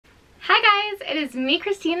it is me,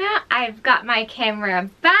 Christina. I've got my camera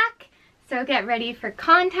back, so get ready for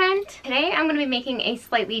content. Today I'm going to be making a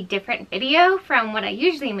slightly different video from what I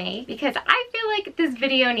usually make because I feel like this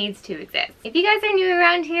video needs to exist. If you guys are new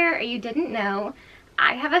around here or you didn't know,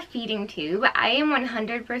 I have a feeding tube. I am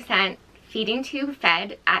 100% feeding tube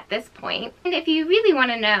fed at this point. And if you really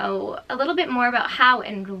want to know a little bit more about how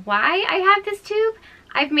and why I have this tube,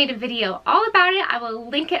 I've made a video all about it. I will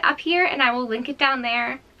link it up here and I will link it down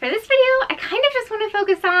there. For this video, I kind of just want to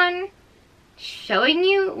focus on showing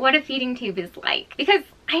you what a feeding tube is like, because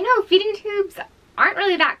I know feeding tubes aren't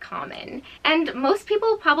really that common and most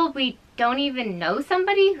people probably don't even know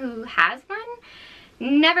somebody who has one,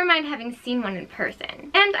 never mind having seen one in person.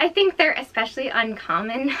 And I think they're especially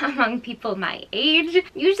uncommon among people my age.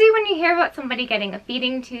 Usually when you hear about somebody getting a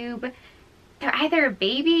feeding tube, they're either a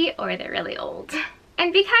baby or they're really old.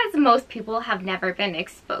 And because most people have never been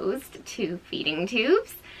exposed to feeding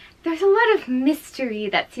tubes, there's a lot of mystery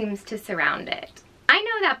that seems to surround it. I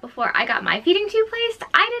know that before I got my feeding tube placed,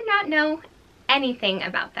 I did not know anything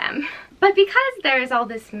about them. But because there's all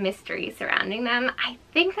this mystery surrounding them, I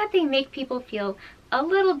think that they make people feel a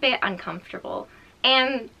little bit uncomfortable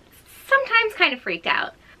and sometimes kind of freaked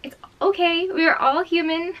out. It's okay, we are all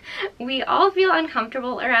human. We all feel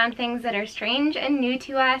uncomfortable around things that are strange and new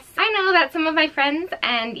to us. I know that some of my friends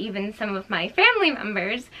and even some of my family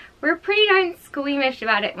members were pretty darn squeamish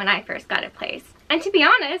about it when I first got it placed. And to be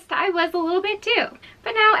honest, I was a little bit too.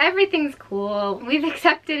 But now everything's cool. We've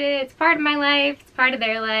accepted it. It's part of my life. It's part of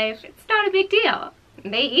their life. It's not a big deal.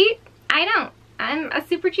 They eat. I don't. I'm a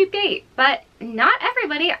super cheap date. But not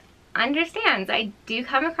everybody understands. I do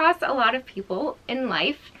come across a lot of people in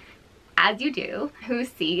life, as you do, who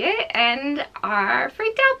see it and are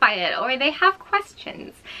freaked out by it, or they have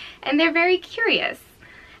questions and they're very curious.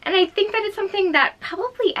 And I think that it's something that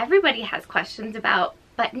probably everybody has questions about,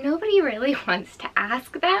 but nobody really wants to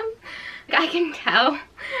ask them. I can tell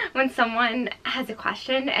when someone has a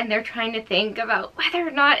question and they're trying to think about whether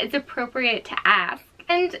or not it's appropriate to ask.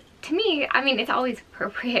 And to me, I mean, it's always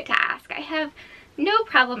appropriate to ask. I have no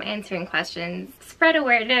problem answering questions, spread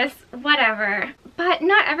awareness, whatever. But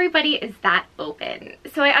not everybody is that open.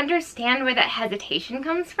 So I understand where that hesitation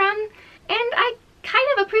comes from, and I kind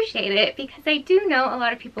of appreciate it because I do know a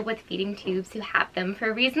lot of people with feeding tubes who have them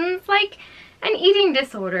for reasons like an eating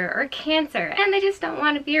disorder or cancer, and they just don't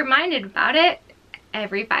want to be reminded about it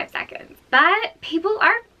every 5 seconds. But people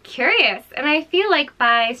are curious, and I feel like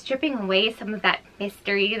by stripping away some of that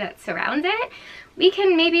mystery that surrounds it, we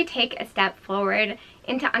can maybe take a step forward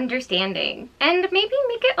into understanding and maybe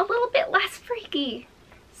make it a little bit less freaky.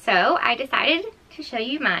 So I decided to show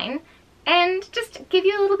you mine and just give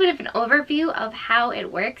you a little bit of an overview of how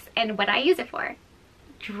it works and what I use it for.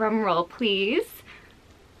 Drum roll, please.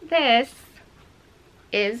 This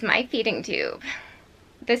is my feeding tube.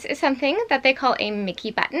 This is something that they call a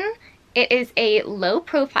Mickey button. It is a low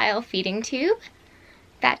profile feeding tube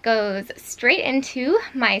that goes straight into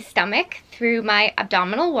my stomach through my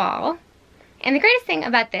abdominal wall. And the greatest thing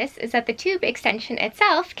about this is that the tube extension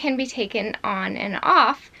itself can be taken on and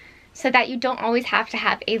off so that you don't always have to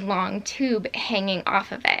have a long tube hanging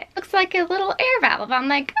off of it. Looks like a little air valve on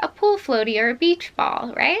like a pool floaty or a beach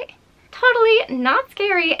ball, right? Totally not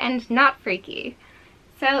scary and not freaky.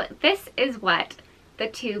 So this is what the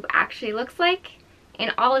tube actually looks like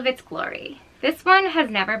in all of its glory. This one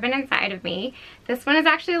has never been inside of me. This one is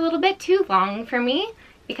actually a little bit too long for me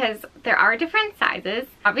because there are different sizes.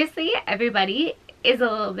 Obviously, everybody is a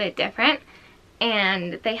little bit different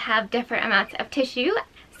and they have different amounts of tissue,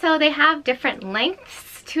 so they have different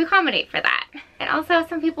lengths to accommodate for that. And also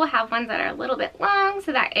some people have ones that are a little bit long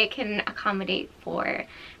so that it can accommodate for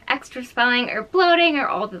extra swelling or bloating or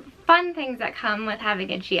all the fun things that come with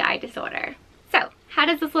having a GI disorder. So how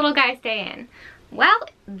does this little guy stay in? Well,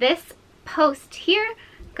 this post here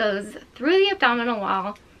goes through the abdominal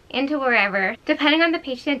wall into wherever, depending on the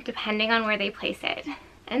patient, depending on where they place it.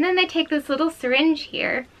 And then they take this little syringe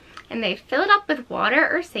here and they fill it up with water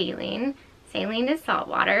or saline. Saline is salt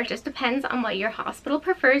water, just depends on what your hospital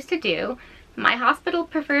prefers to do. My hospital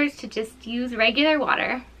prefers to just use regular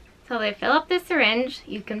water. So they fill up this syringe.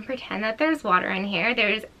 You can pretend that there's water in here.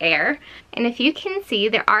 There's air. And if you can see,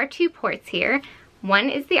 there are 2 ports here. One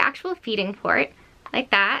is the actual feeding port,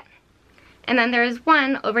 like that. And then there's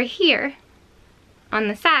one over here on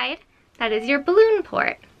the side that is your balloon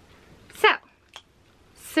port. So,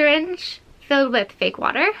 syringe filled with fake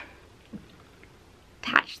water.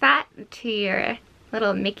 Attach that to your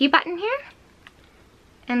little Mickey button here.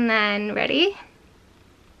 And then, ready?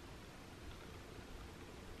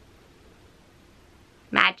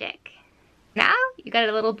 Magic. Now, you got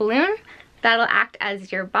a little balloon that'll act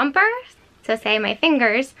as your bumper So say my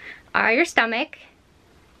fingers are your stomach,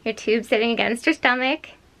 your tube sitting against your stomach.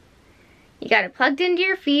 You got it plugged into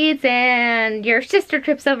your feeds and your sister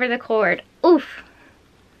trips over the cord. Oof.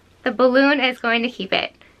 The balloon is going to keep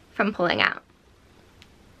it from pulling out.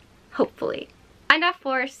 Hopefully. Enough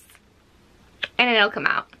force and it'll come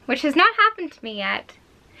out, which has not happened to me yet,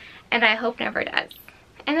 and I hope never does.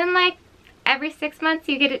 And then like every 6 months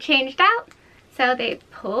you get it changed out. So they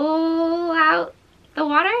pull out the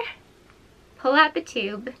water, pull out the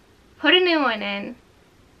tube, put a new one in,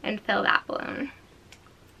 and fill that balloon.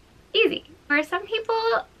 Easy. For some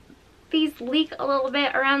people, these leak a little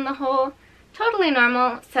bit around the hole. Totally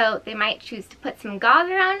normal, so they might choose to put some gauze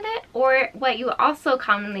around it, or what you also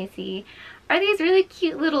commonly see are these really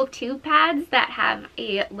cute little tube pads that have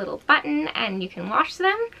a little button and you can wash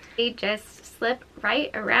them. They just slip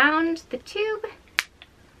right around the tube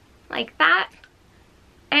like that,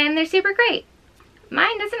 and they're super great.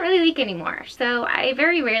 Mine doesn't really leak anymore, so I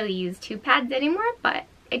very rarely use tube pads anymore, but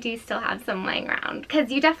I do still have some laying around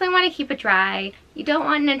because you definitely want to keep it dry. You don't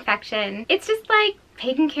want an infection. It's just like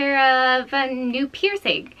taking care of a new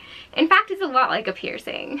piercing. In fact, it's a lot like a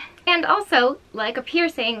piercing. And also, like a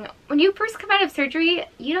piercing, when you first come out of surgery,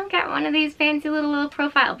 you don't get one of these fancy little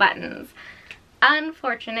profile buttons.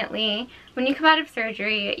 Unfortunately, when you come out of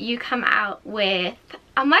surgery, you come out with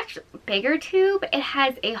a much bigger tube. It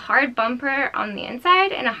has a hard bumper on the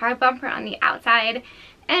inside and a hard bumper on the outside,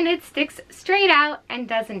 and it sticks straight out and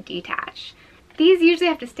doesn't detach. These usually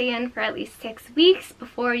have to stay in for at least 6 weeks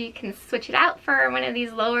before you can switch it out for one of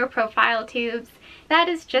these lower profile tubes. That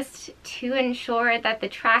is just to ensure that the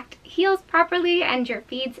tract heals properly and your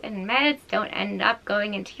feeds and meds don't end up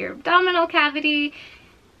going into your abdominal cavity,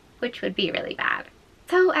 which would be really bad.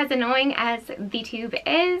 So as annoying as the tube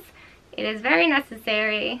is, it is very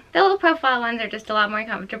necessary. The low profile ones are just a lot more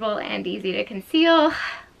comfortable and easy to conceal.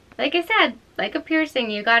 Like I said, like a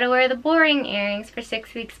piercing, you gotta wear the boring earrings for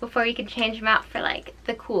 6 weeks before you can change them out for like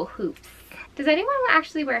the cool hoops. Does anyone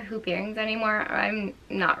actually wear hoop earrings anymore? I'm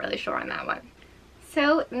not really sure on that one.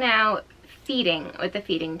 So now, feeding with the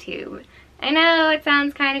feeding tube. I know it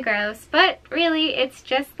sounds kind of gross, but really it's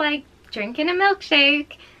just like drinking a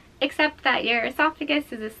milkshake, except that your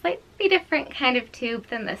esophagus is a slightly different kind of tube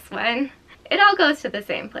than this one. It all goes to the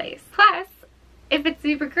same place. Plus, if it's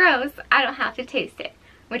super gross, I don't have to taste it,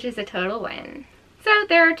 which is a total win. So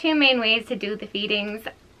there are 2 main ways to do the feedings.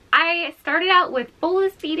 I started out with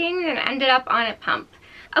bolus feedings and ended up on a pump.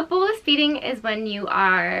 A bolus feeding is when you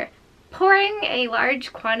are pouring a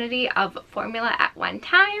large quantity of formula at one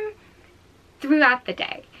time throughout the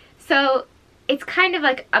day. So it's kind of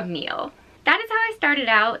like a meal. That is how I started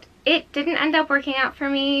out. It didn't end up working out for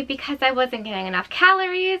me because I wasn't getting enough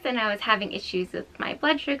calories and I was having issues with my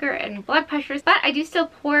blood sugar and blood pressures, but I do still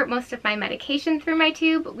pour most of my medication through my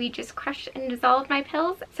tube. We just crush and dissolve my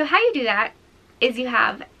pills. So how you do that is you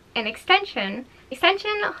have an extension.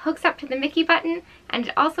 Extension hooks up to the Mickey button, and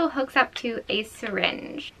it also hooks up to a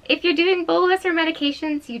syringe. If you're doing bolus or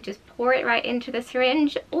medications, you just pour it right into the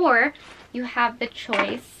syringe, or you have the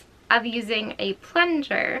choice of using a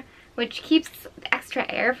plunger, which keeps the extra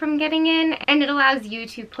air from getting in, and it allows you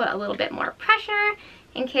to put a little bit more pressure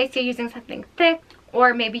in case you're using something thick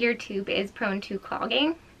or maybe your tube is prone to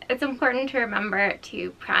clogging. It's important to remember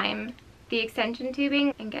to prime the extension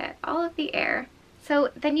tubing and get all of the air. So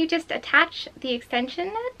then you just attach the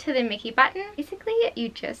extension to the Mickey button. Basically, you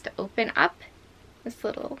just open up this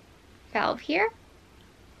little valve here.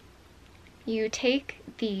 You take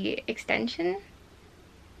the extension,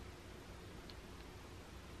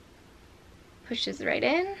 pushes right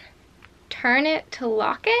in, turn it to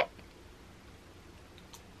lock it,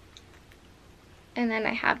 and then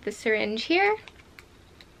I have the syringe here,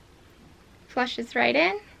 flushes right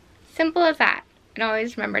in. Simple as that, and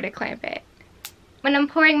always remember to clamp it. When I'm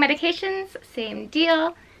pouring medications, same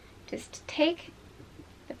deal. Just take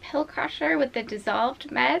the pill crusher with the dissolved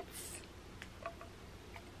meds,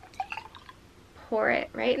 pour it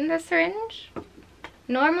right in the syringe.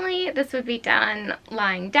 Normally this would be done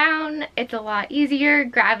lying down. It's a lot easier.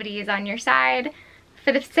 Gravity is on your side.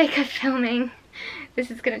 For the sake of filming,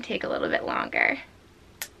 this is going to take a little bit longer.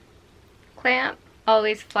 Clamp,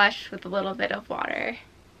 always flush with a little bit of water.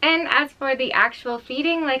 And as for the actual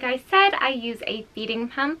feeding, like I said, I use a feeding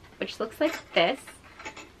pump, which looks like this.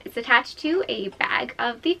 It's attached to a bag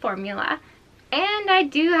of the formula, and I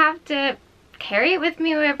do have to carry it with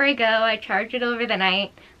me wherever I go. I charge it over the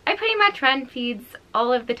night. I pretty much run feeds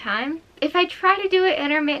all of the time. If I try to do it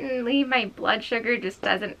intermittently, my blood sugar just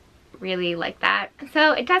doesn't really like that.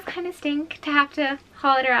 So it does kind of stink to have to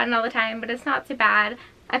haul it around all the time, but it's not so bad.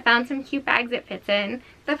 I found some cute bags it fits in.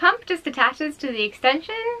 The pump just attaches to the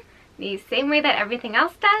extension, the same way that everything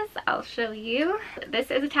else does. I'll show you.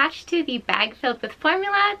 This is attached to the bag filled with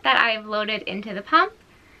formula that I've loaded into the pump.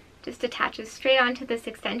 Just attaches straight onto this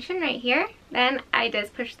extension right here. Then I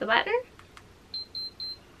just push the button.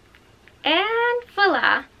 And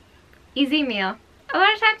voila! Easy meal. A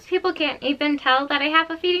lot of times people can't even tell that I have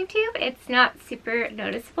a feeding tube. It's not super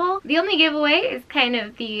noticeable. The only giveaway is kind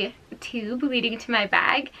of the tube leading to my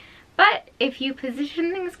bag. But if you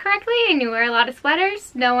position things correctly and you wear a lot of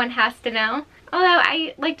sweaters, no one has to know. Although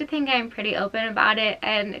I like to think I'm pretty open about it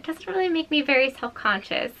and it doesn't really make me very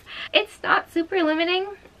self-conscious. It's not super limiting.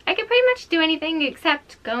 I can pretty much do anything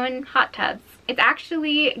except go in hot tubs. It's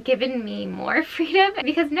actually given me more freedom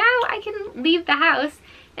because now I can leave the house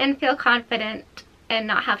and feel confident and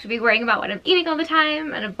not have to be worrying about what I'm eating all the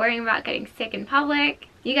time and I'm worrying about getting sick in public.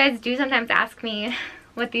 You guys do sometimes ask me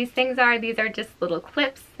what these things are. These are just little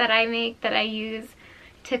clips that I make that I use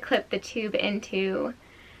to clip the tube into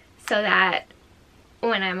so that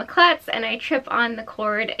when I'm a klutz and I trip on the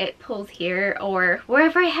cord, it pulls here or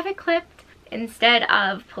wherever I have it clipped instead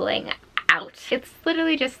of pulling out. It's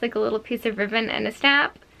literally just like a little piece of ribbon and a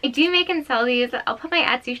snap. I do make and sell these. I'll put my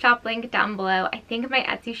Etsy shop link down below. I think my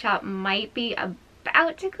Etsy shop might be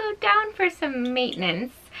about to go down for some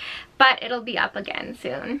maintenance, but it'll be up again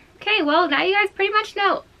soon. Okay, well now you guys pretty much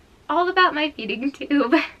know all about my feeding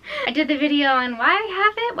tube. I did the video on why I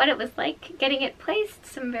have it, what it was like getting it placed,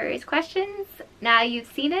 some various questions. Now you've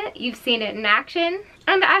seen it in action,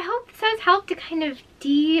 and I hope this has helped to kind of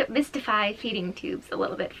demystify feeding tubes a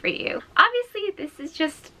little bit for you. Obviously this is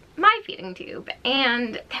just my feeding tube,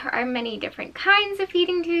 and there are many different kinds of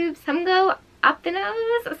feeding tubes. Some go up the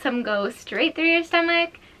nose, some go straight through your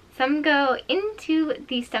stomach, some go into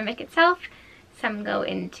the stomach itself, some go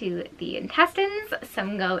into the intestines,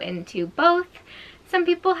 some go into both. Some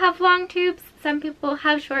people have long tubes, some people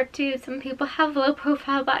have short tubes, some people have low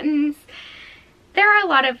profile buttons. There are a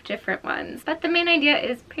lot of different ones, but the main idea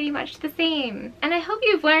is pretty much the same. And I hope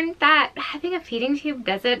you've learned that having a feeding tube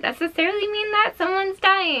doesn't necessarily mean that someone's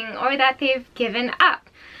dying or that they've given up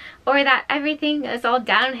or that everything is all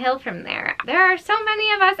downhill from there. There are so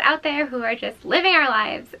many of us out there who are just living our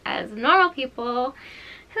lives as normal people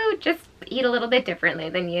who just eat a little bit differently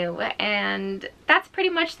than you, and that's pretty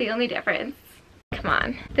much the only difference. Come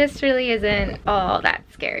on, this really isn't all that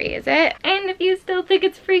scary, is it? And if you still think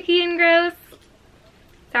it's freaky and gross,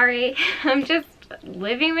 sorry, I'm just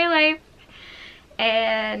living my life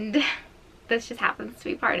and this just happens to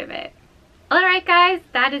be part of it. Alright guys,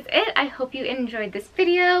 that is it. I hope you enjoyed this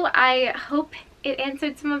video. I hope it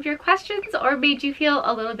answered some of your questions or made you feel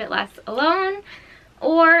a little bit less alone.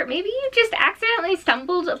 Or maybe you just accidentally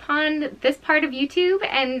stumbled upon this part of YouTube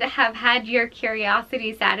and have had your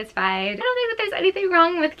curiosity satisfied. I don't think that there's anything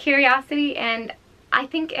wrong with curiosity, and I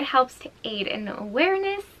think it helps to aid in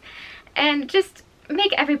awareness and just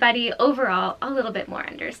make everybody overall a little bit more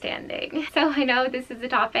understanding. So I know this is a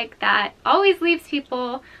topic that always leaves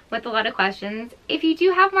people with a lot of questions. If you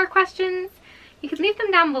do have more questions, you can leave them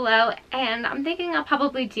down below, and I'm thinking I'll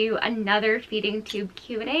probably do another feeding tube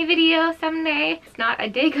Q&A video someday. It's not a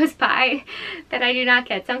day goes by that I do not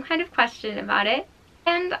get some kind of question about it,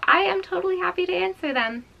 and I am totally happy to answer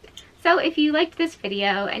them. So if you liked this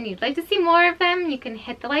video and you'd like to see more of them, you can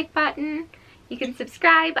hit the like button. You can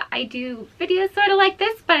subscribe. I do videos sort of like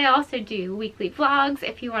this, but I also do weekly vlogs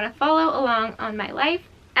if you want to follow along on my life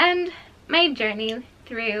and my journey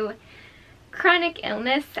through chronic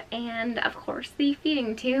illness and of course the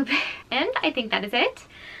feeding tube. And I think that is it.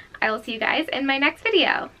 I will see you guys in my next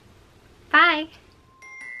video. Bye!